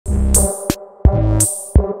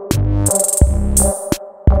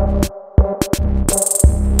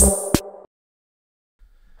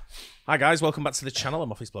Hi guys, welcome back to the channel.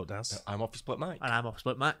 I'm Office Bloke Daz. I'm Office Bloke Mike. And I'm Office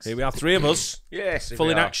Bloke Max. Here we are, three of us. Yes, full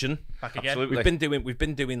in action. Back again. Absolutely. We've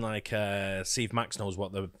been doing like see if Max knows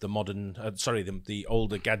what the modern the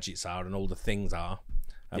older gadgets are and older things are.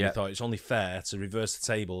 And we thought it's only fair to reverse the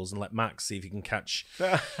tables and let Max see if he can catch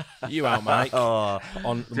you out, Mike,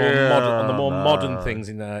 on the more modern things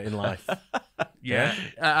in life. Yeah,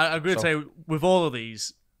 I'm going to say with all of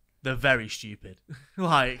these, they're very stupid.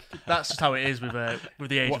 Like that's just how it is with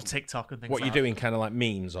the age of TikTok and things. What like you doing, kind of like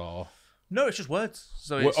memes or? No, it's just words.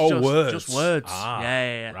 So it's words. just words. Ah,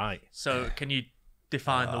 yeah. Right. So can you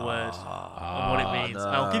define the word and what it means? no,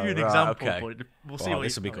 I'll give you an right, example, okay. but we'll see what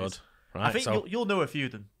this will be it good. is. Right, I think you'll know a few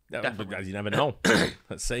of them. Definitely. You never know.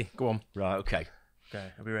 Let's see. Go on. Right, okay. Okay,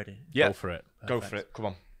 are we ready? Yeah. Go for it. Go for it. Come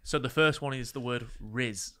on. So the first one is the word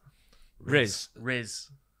riz. Riz. Riz.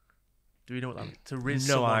 Do we know what that means? To riz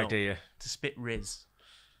No someone up. idea. To spit riz.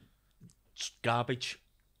 Garbage.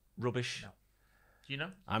 Rubbish. No. Do you know?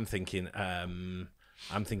 I'm thinking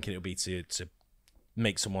it'll be to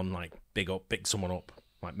make someone like big someone up,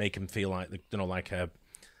 like make them feel like like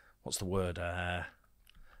what's the word?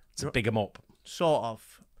 To big them up, Sort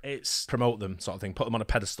of. It's promote them, sort of thing, put them on a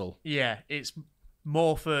pedestal. yeah. It's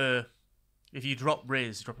more for if you drop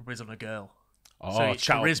riz on a girl. Oh, So it's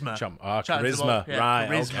charisma. Charisma. Charisma, yeah, Right.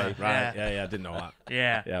 charisma, Okay. Right. Yeah. I didn't know that.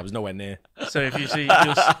 Yeah. Yeah, I was nowhere near. So if you see,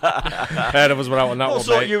 Heard of us were out on that one,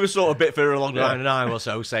 Also, mate. you were sort of a bit further along the line than I was,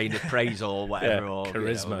 so saying the praise or whatever. Or,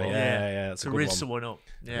 charisma. You know, Yeah. That's a to good riz one. someone up.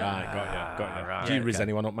 Yeah. Right. Got you. right, Do you okay. riz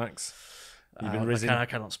anyone up, Max? You've been rizzing. I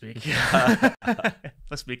cannot speak. If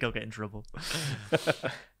I speak, I'll get in trouble.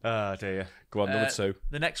 Oh, dear. Go on, number two.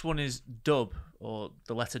 The next one is dub, or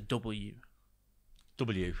the letter W.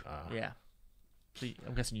 W. Yeah. So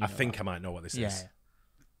I'm guessing you I know think that. I might know what this Yeah. is.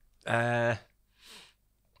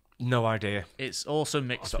 No idea. It's also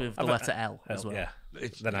mixed with the letter L as well. Yeah.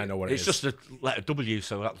 Then I know what it is. It's just a letter W,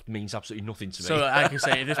 so that means absolutely nothing to me. So I can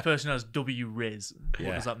say, if this person has W riz, what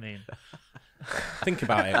Yeah. does that mean? Think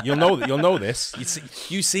about it. You'll know this.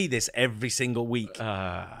 You see this every single week.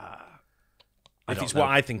 If it's what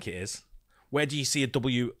I think it is, where do you see a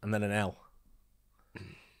W and then an L?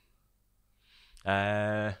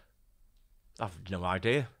 I've no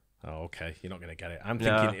idea. Oh, okay. You're not going to get it. I'm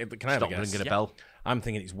thinking. Can I have a Stop guess? ringing a bell. I'm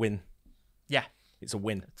thinking it's win. Yeah. It's a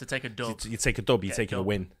win. To take a dub. You take a dub, you're Get a taking a dub.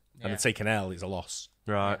 win, Yeah. and to take an L is a loss.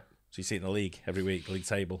 Right. So you see it in the league every week, league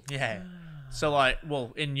table, Yeah. So like,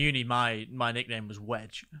 well, in uni, my nickname was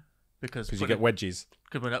Wedge because because you get wedges.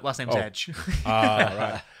 Because my last name's Edge. Ah,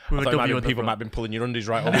 right. With I a thought W on the people front. might have been pulling your undies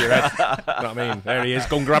right over your head. You know what I mean? There he is.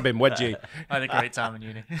 Go and grab him, wedgie. I had a great time in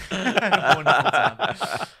uni. Wonderful time.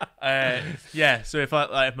 Yeah. So if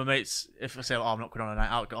my mates, if I say, "Oh, I'm not going on a night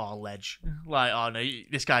out," oh, Ledge. Like, oh no,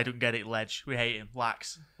 this guy don't get it, Ledge. We hate him.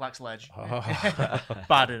 Lax Ledge.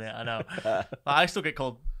 Bad in it, I know. But I still get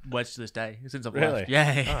called Wedge to this day since I've Really? left.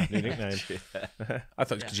 Yeah. Ah, new nickname. I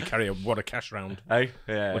thought it's because you carry a wad of cash round. Hey?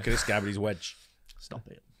 Yeah. Look at this guy with his wedge. Stop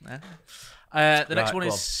it. The next Right, one go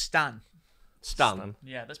is on. Stan. Stan.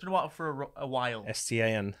 Yeah, that's been a while for a while.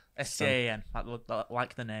 STAN. STAN,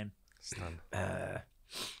 like the name. Stan.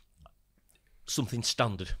 Something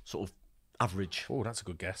standard, sort of average. Oh, that's a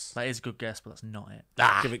good guess. That is a good guess, but that's not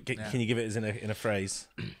it. Can you give it as in a phrase?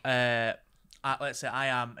 Let's say I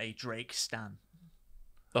am a Drake stan.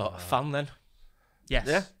 Oh, a fan then? Yes.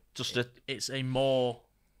 Yeah. Just a. It's a more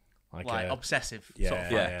Like obsessive yeah, sort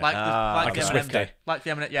of yeah, fan. yeah. Like like a the Swiftie. Eminem, like the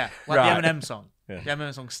Eminem, Right. the Eminem song. Yeah. The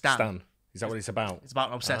Eminem song Stan. Stan. Is that what it's about? It's about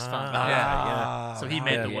an obsessed fan. yeah. So he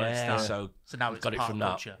made the word yeah. Stan. So now it's got it part from of that.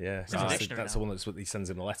 culture. Yeah, It's in the dictionary that's now. the one that's what he sends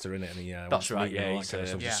him a letter in it, and he. That's wants to right, meet him and yeah, all that kind of he's,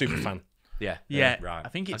 stuff. He's yeah. a super fan. Yeah. Yeah, Right. I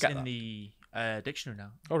think it's get in that. the dictionary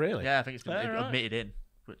now. Oh, really? Yeah, I think it's been right. admitted in,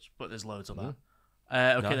 but there's loads of that.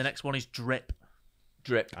 Okay, Nice. the next one is drip.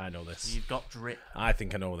 Drip. I know this. You've got drip. I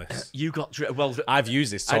think I know this. You got drip. Well, I've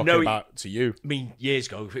used this I talking know about to you. I mean, years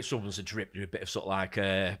ago, if someone's a drip, you're a bit of sort of like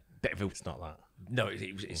a bit of a. It's not that. No,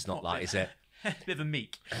 it's not that, is it? Bit of a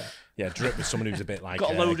meek. Yeah, drip was someone who's a bit like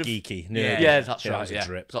Got a load of- geeky. Yeah. nerdy. Yeah, that's that right. was a Yeah,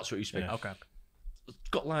 drip. that's what you speak. Yeah. Okay.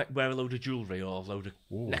 Got like wear a load of jewellery or a load of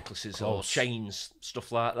Ooh, necklaces close. or chains,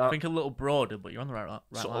 stuff like that. I think a little broader, but you're on the right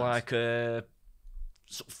sort lines. of like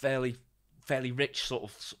sort of fairly rich, sort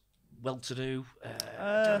of well-to-do.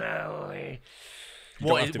 I don't know.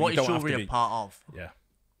 What have is to- what you is don't have jewellery to a be- part of? Yeah.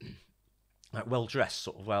 Like well-dressed,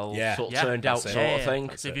 sort of Yeah. sort of Yeah, turned out that's it. sort of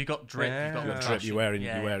thing. So if you've got drip, you've got Yeah. good Drip, fashion. you're wearing.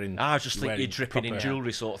 Yeah, You're wearing. I just think you're wearing dripping in proper-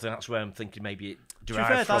 jewellery sort of thing. That's where I'm thinking maybe it fair,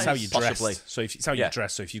 derives from. That's how you dress. possibly. So if it's how you Yeah.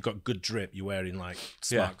 dress. So if you've got good drip, you're wearing like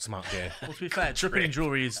smart gear. Well, to be fair, dripping in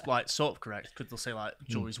jewellery is like sort of correct because they'll say like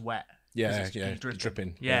jewellery's wet. Yeah, it's yeah,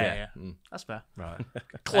 dripping. Yeah. That's fair. Right.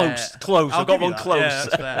 Close. Close. I'll I've got give you one that. close. Yeah,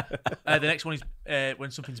 that's fair. The next one is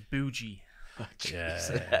when something's bougie.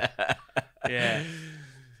 Yeah. Yeah.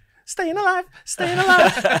 Staying alive.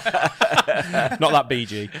 Not that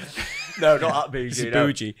BG. No, not that BG. It's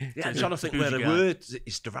bougie. Yeah, I'm trying to think where the bougie guy. word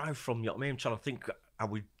is derived from. You know what I mean? I'm trying to think how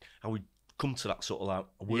we come to that sort of like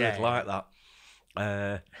a word like that.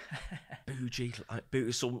 Bougie, like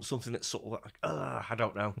bougie, something that's sort of like I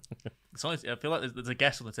don't know. It's always, I feel like there's a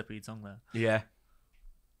guess on the tip of your tongue there. Yeah,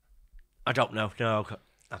 I don't know. No,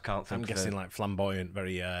 I can't think. I'm guessing like flamboyant,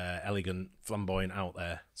 very elegant, flamboyant out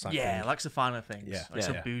there. Yeah, likes the finer things. Yeah, like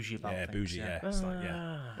so bougie about things. Bougie. Yeah, it's like,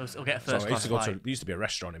 yeah. It'll get a So first I used class to go flight. there used to be a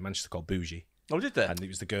restaurant in Manchester called Bougie, Oh, did they? and it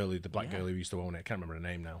was the black girl who used to own it. I can't remember her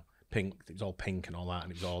name now. Pink. It was all pink and all that,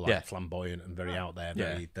 and it was all like flamboyant and very out there,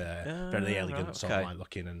 very very elegant, sort of like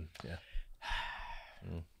looking and Yeah.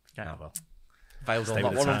 Oh, well. Failed on Stay that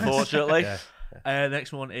with one, the times. unfortunately. The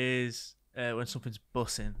next one is when something's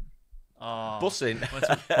bussing. Oh, Bussing. When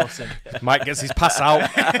something's bussing. Mike gets his pass out.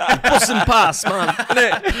 Bus and pass, man.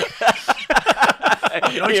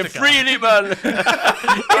 You're freeing it, man.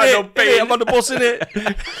 I'm on the bus, innit?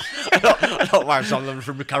 I don't like some of them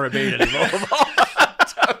from the Caribbean anymore.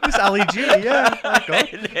 It's Ali G, yeah. Oh, God.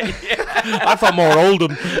 I thought more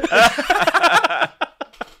Oldham.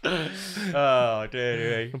 Oh,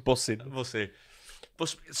 dear. Bussing.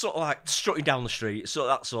 But it's sort of like strutting down the street, so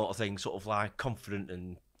that sort of thing, sort of like confident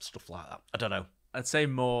and stuff like that. I don't know. I'd say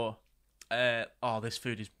more, this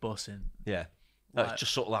food is bussing. Yeah. Like- It's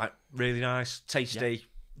just sort of like really nice, tasty,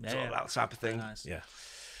 Yeah, sort of that type of thing. Nice. Yeah.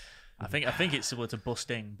 I think it's similar to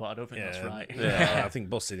busting, but I don't think that's right. Yeah, I think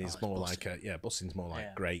bussing is more like bussing's more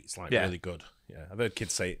like great. It's like Yeah. really good. Yeah, I've heard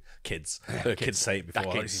kids say it. I've heard kids say it before.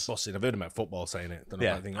 Like, this is bussing. I've heard them at football saying it. Then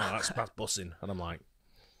I think, that's bussing, and I'm like,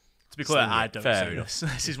 To be clear, Sling it. I don't Fair say enough. this.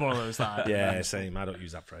 This is one of those that I don't yeah, know. same. I don't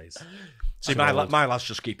use that phrase. See, my lads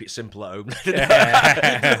just keep it simple at home.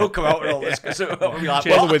 They don't come out with all this. So we'll be like,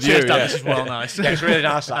 Cheers, "What?" with you, cheers, Dad, yeah. this is well nice. Yeah, it's really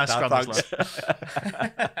nice. Nice That, Dad, scrambled thanks.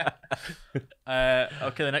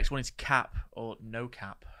 Okay, the next one is cap or no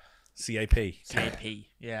cap. CAP. KP,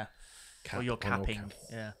 yeah. Cap or you're or no capping, cap.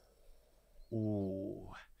 yeah. Ooh.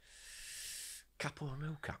 Cap or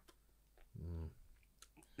no cap?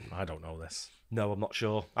 I don't know this. No, I'm not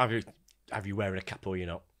sure. Have you wearing a cap or you're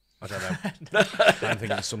not? I don't know. I'm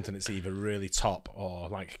thinking it's something that's either really top or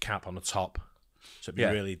like a cap on the top. So it'd be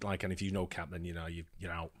really like, and if you know cap, then you know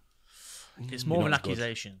you're out. It's more of an not good.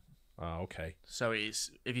 accusation. Oh, okay. So it's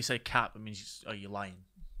if you say cap, it means you're lying.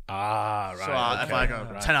 Ah, right. So if I go,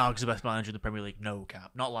 right. Ten Hag's the best manager in the Premier League, no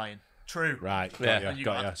cap, not lying. True. Right, Yeah.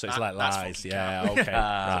 got you. So it's like That's lies, fucking yeah, cap. okay.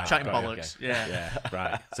 Right, Chatting got you, bollocks, okay. yeah. Yeah,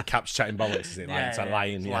 right. So Cap's chatting bollocks, is it? Like, Yeah, it's like yeah,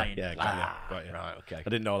 lying, it's yeah. lying. Yeah, got you. Right, okay. I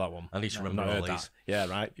didn't know that one. I need to I've remember not all heard these. that. Yeah,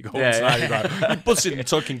 right. You go Yeah, home tonight, you're like, bussing and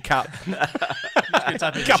talking cap.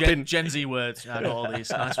 Type in Capping. Gen Z words. I got all these.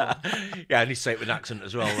 Nice one. Yeah, I need to say it with an accent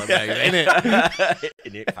as well. In it.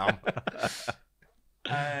 In it, fam.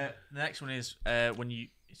 The next one is when you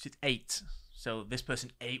it's ate. So this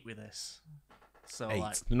person ate with this. So 8.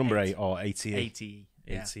 like The number 8 or 80. 80.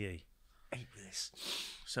 Yeah. 80. Ate with this.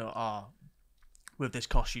 So with this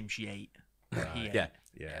costume she ate. He ate. Yeah.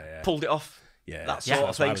 Yeah. Pulled it off. Yeah. That sort of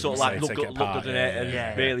that's what I thing. was Sort of gonna like say, looked take it apart, good in it and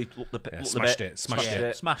yeah. really looked the smashed bit. it. Smashed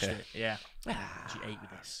it. Smashed Yeah. it. Yeah. She ate with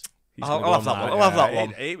this. He's I'll gonna go have on that one. I'll have that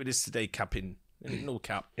one. 8 with this today, capping. No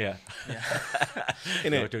cap. Yeah.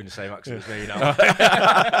 In You're it. doing the same accent as me now.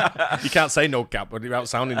 You can't say no cap without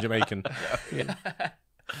sounding Jamaican.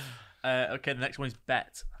 Okay, the next one is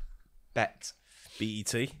bet. Bet.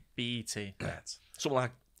 BET. BET. Bet. Something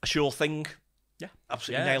like a sure thing. Yeah.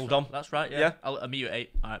 Absolutely Yeah, nailed on. That's right. Yeah. Yeah. I'll meet you at 8.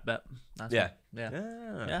 All right, bet. Nice Yeah. one. Yeah.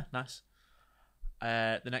 Yeah. Yeah. Nice.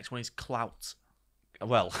 The next one is clout.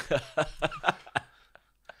 Well.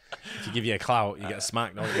 If you give you a clout, you get a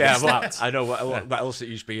smack. Don't you? Yeah, Get slapped. I know what else it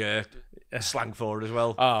used to be slang for as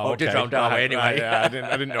well. Oh, It did okay. round our way anyway. Right, yeah,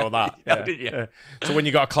 I didn't know that. Yeah, didn't you? So when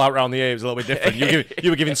you got a clout round the ear, it was a little bit different. You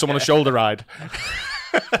were giving someone a shoulder ride.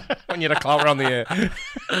 When you had a clout round the ear,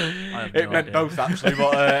 It meant both actually,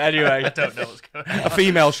 but anyway. I don't know what's going on. a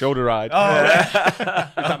female shoulder ride. Oh, If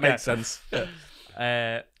that makes sense.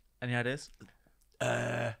 any ideas?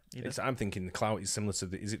 I'm thinking the clout is similar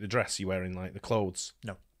to is it the dress you're wearing, like the clothes?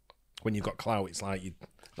 No. When you've got clout, it's like you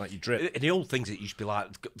drip. In the old things, it used to be like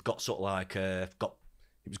got sort of like got.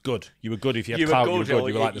 It was good. You were good if you had clout. You were good.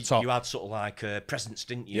 You were like the top. You had sort of like presents,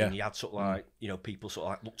 didn't you? Yeah. And you had sort of like people sort of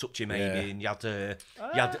like looked up to you maybe, Yeah. and you had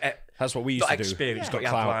That's what we used got to do. experience, Just but got you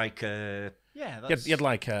had clout. like Yeah, that's... You had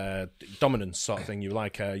like dominance sort of thing. You were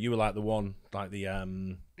like the one, like the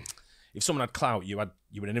if someone had clout, you had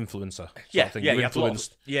you were an influencer. Sort Yeah, of thing. yeah, You you had a lot of-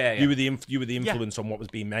 influenced. yeah, yeah. You were the influence on what was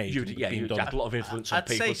being made. You and had done. a lot of influence on I'd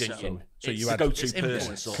people, say didn't so. you? So It's you The had go-to it's person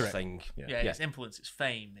influence. sort Correct. of thing. Yeah, it's influence, it's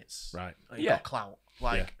fame, it's Right. you Yeah. got clout.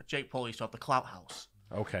 Like Jake Paul used to have the clout house,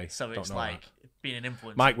 Okay. so don't it's know like that. being an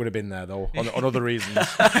influencer. Mike would have been there though on other reasons.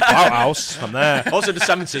 Clout House, I'm there. Also in the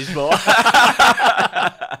 70s, but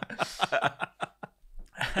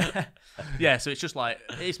Yeah, so it's just like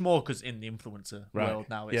it's more because in the influencer Right. world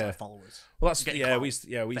now, it's Yeah. like followers. Well, that's Getting we clout, used to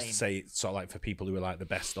fame. say it's sort of like for people who are like the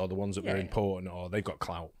best or the ones that were important or they've got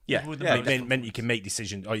clout. yeah, With the yeah, most- Meant you can make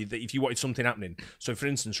decisions, or if you wanted something happening. So, for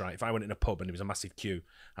instance, right, if I went in a pub and there was a massive queue,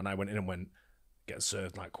 and I went in and went, get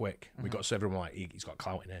served like quick, we got served, everyone like he's got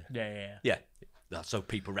clout in here. Yeah. yeah. That's so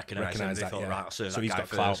people recognise him. Recognise They that, thought, yeah. right, I'll serve So that he's guy got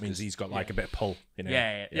clout first, means 'cause- he's got like a bit of pull. You know?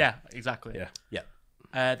 Yeah, exactly. Yeah.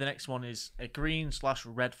 yeah. The next one is a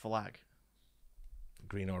green/red flag.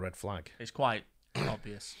 Green or red flag. It's quite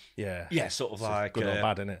obvious. Yeah. Yeah, sort of So like good or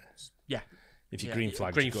bad, isn't it? Yeah. If you Yeah. green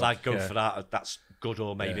flag, green flag, go for that. That's good,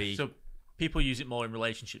 or maybe So people use it more in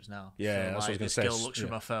relationships now. Yeah, so, that's what I was like, gonna this say. girl looks through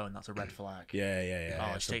Yeah. my phone, that's a red flag.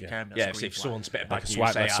 Yeah. Oh, So, take yeah. care of me. yeah. That's a So green if flag. someone's a bit of Like bad a news,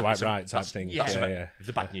 swipe say, left, swipe so right type that's- thing. that's Yeah, a- yeah. If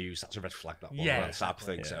the bad news, that's a red flag. That one, Yeah, that type of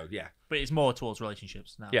thing. yeah. So yeah, But it's more towards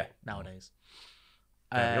relationships now. Yeah. Nowadays.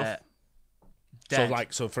 Fair enough. So Dead.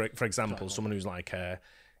 like, so for example, someone who's like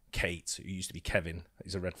Kate, who used to be Kevin,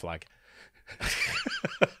 is a red flag.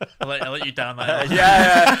 I'll let you down there.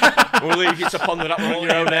 yeah. We'll leave you to ponder that one on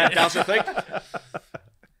your own there, Gaz, I think.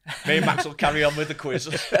 Me and Max will carry on with the quiz.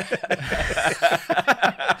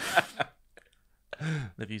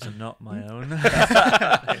 The views are not my own.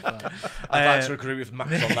 I'd like to agree with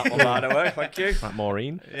Max on that one, by the way. Thank you. Like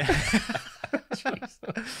Maureen. The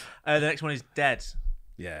next one is dead.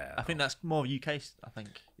 Yeah. I think that's more UK. I think.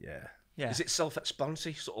 Yeah. Yeah. Is it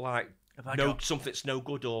self-explanatory? Sort of like Have I no got- something's no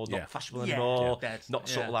good or Yeah. not fashionable Yeah, anymore. yeah. Dead. Not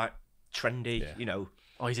sort of Yeah. like trendy. Yeah. You know.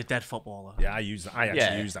 Oh, he's a dead footballer. Yeah, I actually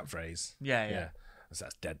Yeah. use that phrase. Yeah. That's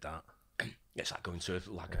dead. That. It's like going to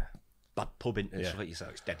like a bad pub in Yeah. so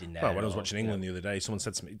it's dead in there. Well, when I was or, watching you know. England the other day, someone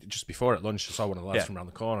said to me just before at lunch. I saw one of the lads Yeah. from around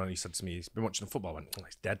the corner, and he said to me, "He's been watching the football." I went, "Oh,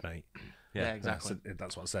 it's dead, mate." Yeah, Yeah, exactly.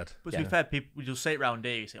 that's what I said. But to be fair, people you'll say it round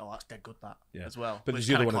here, you say, "Oh, that's dead good," that Yeah. as well. But which there's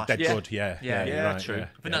the other kinda one that's dead clashes. good. Yeah, Yeah, you're yeah, right, true. Yeah.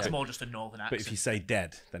 I think that's Yeah. more just a northern But accent. if you say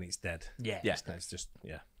dead, then it's dead. yeah. It's just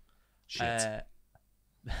shit.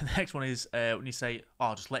 The next one is when you say,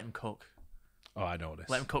 "Oh, just let him cook." Oh, I know this.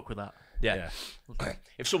 Let him cook with that. Yeah. Yeah.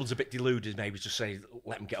 If someone's a bit deluded, maybe just say,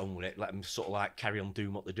 let them get on with it. Let them sort of like carry on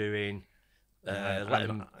doing what they're doing. Let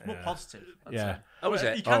them. More positive. I'd Yeah. say. Oh, is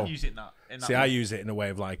Well, it? You can Oh. use it in that. See, I use it in a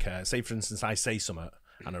way of like, say for instance, I say something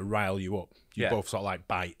and I rile you up. You Yeah. both sort of like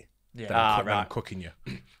bite. Yeah. Then Ah, I'm right. cooking you.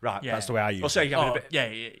 Right. Yeah. That's the way I use Or say it. you're having Oh, a bit.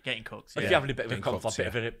 yeah, getting cooked. If Yeah. you're having a bit of a Getting conflict,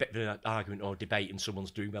 cooked, a bit of an argument or debate, and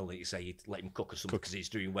someone's doing well, that you say you'd let him cook or something because he's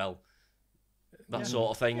doing well. That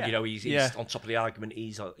sort of thing. Yeah. You know, he's Yeah. on top of the argument.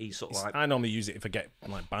 He's sort of like. I normally use it if I get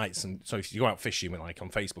like bites, and so if you go out fishing with like on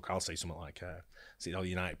Facebook, I'll say something like, "See, all the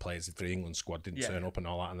United players for the England squad didn't Yeah. turn up and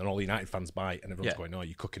all that," and then all the United fans bite, and everyone's Yeah. going, "Oh,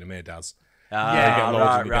 you're cooking them here, Daz." Ah, You get loads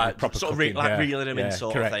right, and you get right. proper Sort of cooking, like yeah. reeling him in, Yeah,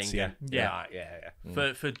 sort correct, of thing. yeah. Yeah.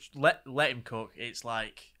 For let him cook, it's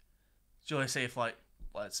like, shall I say if like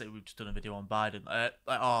let's say we've just done a video on Biden,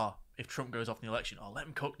 if Trump goes off in the election, let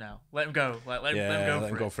him cook now, let him go, like let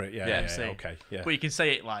him go for it. Yeah, Yeah, yeah, see. okay, yeah. But you can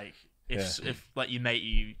say it like if like your mate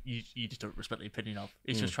you just don't respect the opinion of,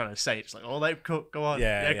 he's just trying to say it, it's like, let him cook, go on,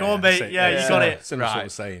 go on, mate, Say- you got similar- it. Similar sort Right.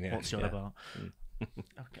 of saying, yeah. What's your yeah. about?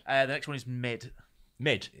 Okay. The next one is mid.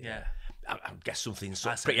 Mid. Yeah. I guess something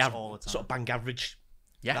sort I of say pretty this all the time. sort of bang average.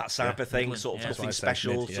 Yeah. That type of thing. Middling, Sort of yeah. nothing That's why I say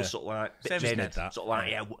special. mid, yeah. Just sort of like Same as bit mid. That. sort of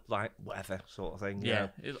like like whatever sort of thing. Yeah.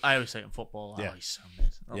 I always say it in football, Yeah. he's so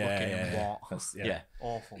mid. Look Yeah, at him, yeah. what? That's- Yeah.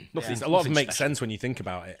 Awful. Nothing- Yeah. A lot of them Nothing make special. sense when you think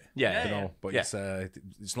about it. Yeah. You Yeah. know, but Yeah. it's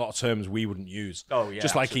a lot of terms we wouldn't use. Oh, yeah,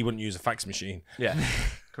 Just like he absolutely. wouldn't use a fax machine. Yeah.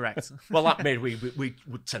 Correct. Well, that made we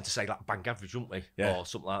would tend to say like bang average, wouldn't we? Yeah. Or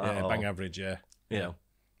something like that. Yeah, or, bang average, yeah. You know.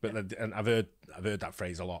 But and I've heard that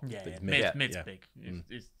phrase a lot. Yeah, It's mid, mid. mid's Yeah. big.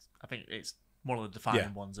 I think it's one of the defining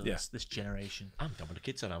Yeah, ones of yeah. this generation. I'm done with the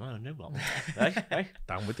kids, and I don't know what. Hey.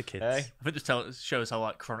 Down with the kids. Hey. I think this shows how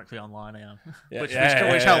like chronically online I am, Yeah, which yeah,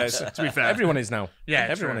 helps. yeah. To be fair, Everyone is now. Yeah,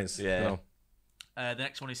 everyone true. is. Yeah. You know. The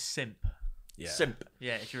next one is simp. Yeah. Simp.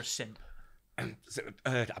 Yeah, if you're a simp.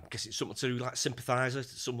 I guess it's something to do like sympathiser.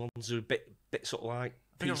 Someone's a bit sort of like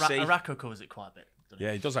I think PC. Arako covers it quite a bit. doesn't it?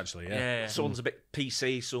 Yeah, he does actually. Yeah. Yeah. Someone's a bit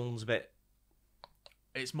PC. Someone's a bit.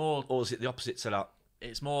 It's more. Or is it the opposite to that?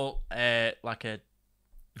 It's more like a.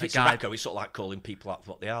 If it's guy. Racco, it's sort of like calling people out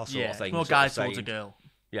for what they are, sort Yeah, of thing. it's more sort guy of towards a saying- girl.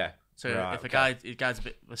 Yeah. So Right, if okay. a guy's a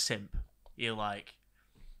bit of a simp, he'll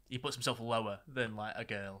he puts himself lower than like a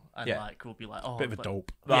girl, and like will be like, oh, Bit of a like,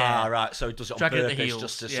 dope. Ah, right. So he does it on Dragging at the purpose, heels,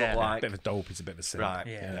 just to yeah. sort of like. Bit of a dope. He's a bit of a simp. Right.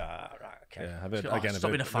 Yeah. Right. Okay. Yeah, I've heard, Oh, again,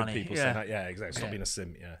 stop being a I've heard fanny. people Yeah. say that. Yeah, exactly. Stop Yeah. being a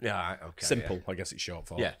simp. Yeah. Yeah. Okay. Simple, I guess it's short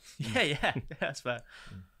for. Yeah. yeah, that's fair.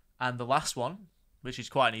 And the last one, which is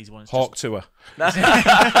quite an easy one, is Hawk tour.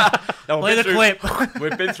 No, play the clip.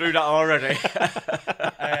 We've been through that already.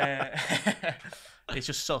 It's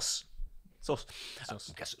just sus. I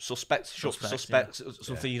guess suspect, Suspect,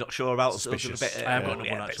 something you're not sure about. Suspicious. A bit, I have got another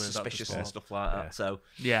a one bit actually. suspicious That's and just stuff like that. So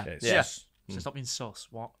Yeah, Yeah. So stop being sus.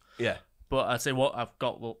 What? yeah, But I'd say what I've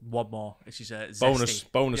got one more. It's just Bonus,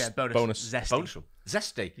 zesty. bonus, Yeah, bonus. bonus. Zesty. bonus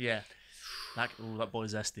zesty. Yeah. That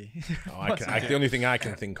boy's zesty. Oh, the only thing I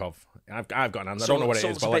can think of, I've got an answer. I don't know what it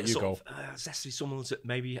is, but I'll let you go. Zesty, someone's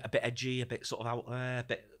maybe a bit edgy, a bit sort of out there, a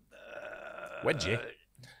bit Wedgie.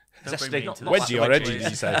 Don't bring zesty, me not into Wedgie or that edgy, did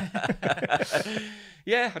you say?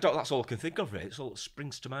 Yeah, I don't. That's all I can think of. It sort of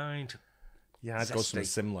springs to mind. Yeah, I'd go something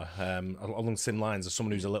Zesty. similar. Along the same lines as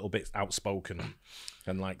someone who's a little bit outspoken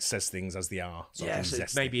and like says things as they are. Sort of Yeah, so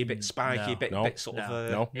it's zesty. maybe a bit spiky, No. a bit sort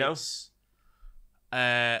of. No. No. It's,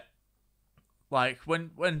 like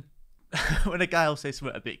when when a guy will say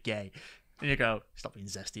something a bit gay, and you go, stop being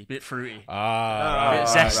zesty, a bit fruity, a Ah, bit right,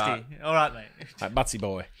 zesty. right. All right, mate. like Batty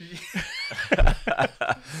boy.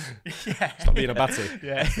 Yeah. Stop being a batty.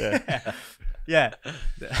 Yeah. Yeah.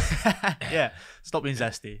 Yeah. Stop being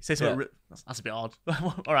zesty. Say something. That's a bit odd.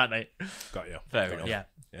 All right, mate. Got you. Fair enough. Yeah.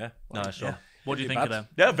 Yeah. Nice one. What do you Pretty think of bad. them?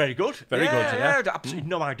 Yeah, very good. Very good, yeah. I had absolutely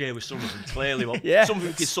no idea with some of them, clearly. Well, Yeah. some of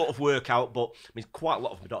them you can sort of work out, but I mean, quite a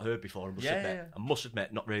lot of them I've not heard before, I must Yeah, admit. yeah. I must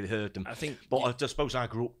admit, not really heard them. I think. But I suppose I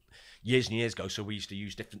grew up years and years ago, so we used to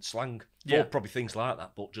use different slang. Yeah. Or probably things like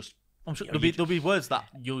that, but just. I'm sure You know, there'll be words that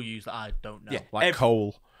you'll use that I don't know. Yeah. Like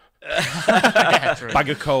coal. Yeah, true. Bag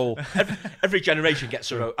of coal. Every generation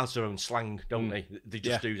has their own slang, don't they? They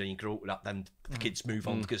just Yeah. do. Then you grow up with that. Then the kids move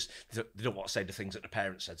on because they don't want to say the things that the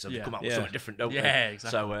parents said, so they Yeah. come out with Yeah. something different, don't they? Yeah,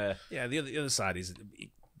 exactly. So Yeah, the other side is,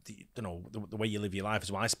 the way you live your life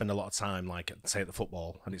as well. I spend a lot of time, like, say, at the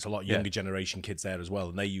football, and it's a lot of younger generation kids there as well,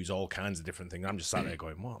 and they use all kinds of different things. I'm just sat there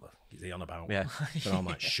going, what the f- is he on about? Yeah. And I'm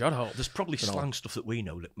like, shut up. there's probably slang stuff that we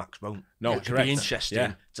know that Max won't. No, It'd correct. be interesting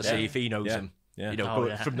Yeah. to Yeah. see if he knows Yeah. them. Yeah. You know, Oh, but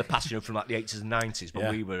yeah. from the past, from like the 80s and 90s when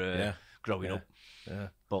Yeah. we were Yeah. growing Yeah. up. Yeah.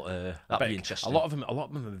 But But that'd be interesting. A lot of them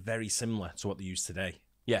are very similar to what they use today.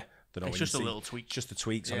 yeah. Don't know It's when just you a see- little tweak. Just the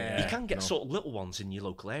tweaks on Yeah. it. You can get know. sort of little ones in your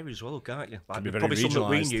local area as well, can't you? Like, be very probably some that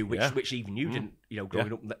we regionalised, knew, yeah. which even you didn't,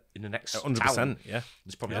 growing up in the next 100%. town. Yeah.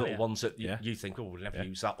 There's probably Yeah. little ones that Yeah. you think, oh, we'll never Yeah.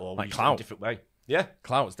 use that, or Like we use it in a clout. different way. Yeah.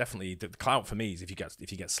 Clout's definitely the clout for me is if you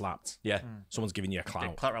get slapped. Yeah. Someone's giving you a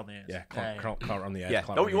clout. Clout around the ears. Yeah, clout on the head. Yeah.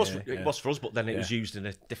 clout No, on it the was ear, it yeah. was for us, but then it Yeah. was used in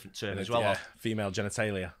a different term And as it- well. yeah, female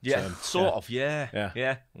genitalia. Yeah, term. sort of. Yeah. Yeah.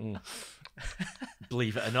 Yeah.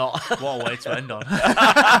 Believe it or not. What a way to end on.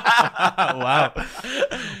 Wow.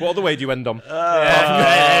 What other way do you end on? There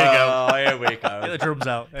you go. Oh, here we Get go. the drums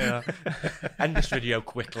out. Yeah. End this video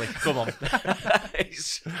quickly. Come on.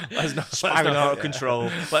 It's Let us know. spiraling out of control.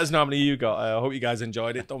 Let us know how many you got. I hope you guys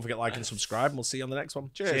enjoyed it. Don't forget to like and subscribe, and we'll see you on the next one.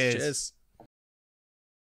 Cheers. Cheers.